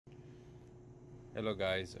Hello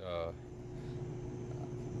guys,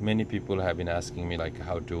 many people have been asking me like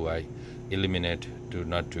how do I eliminate to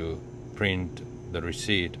not to print the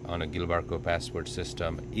receipt on a Gilbarco Passport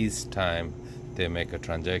system each time they make a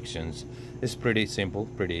transactions. It's pretty simple,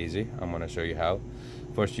 pretty easy. I'm gonna show you how.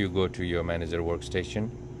 First you go to your manager workstation,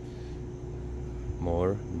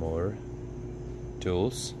 more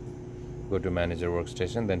tools, go to manager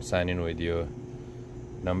workstation, then sign in with your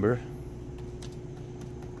number,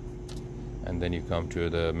 and then you come to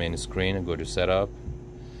the main screen and go to setup,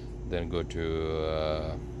 then go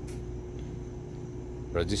to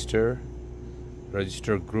register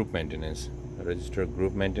group maintenance,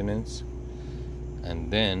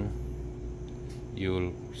 and then you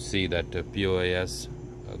will see that POAS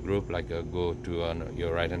group, like go to on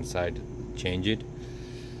your right hand side, change it,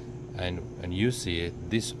 and you see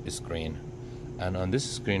this screen, and on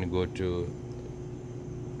this screen go to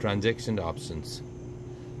transaction options,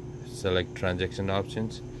 select transaction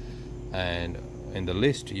options, and in the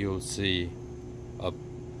list you'll see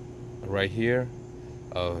right here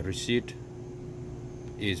a receipt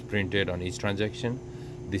is printed on each transaction.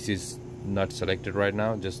 This is not selected right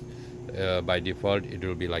now, just by default it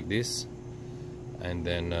will be like this, and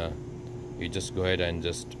then you just go ahead and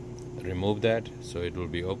just remove that so it will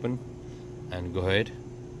be open, and go ahead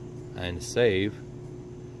and save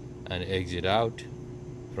and exit out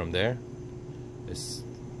from there. This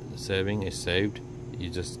saving is saved, you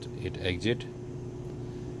just hit exit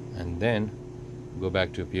and then go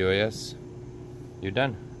back to POS. You're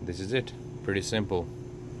done. This is it. Pretty simple.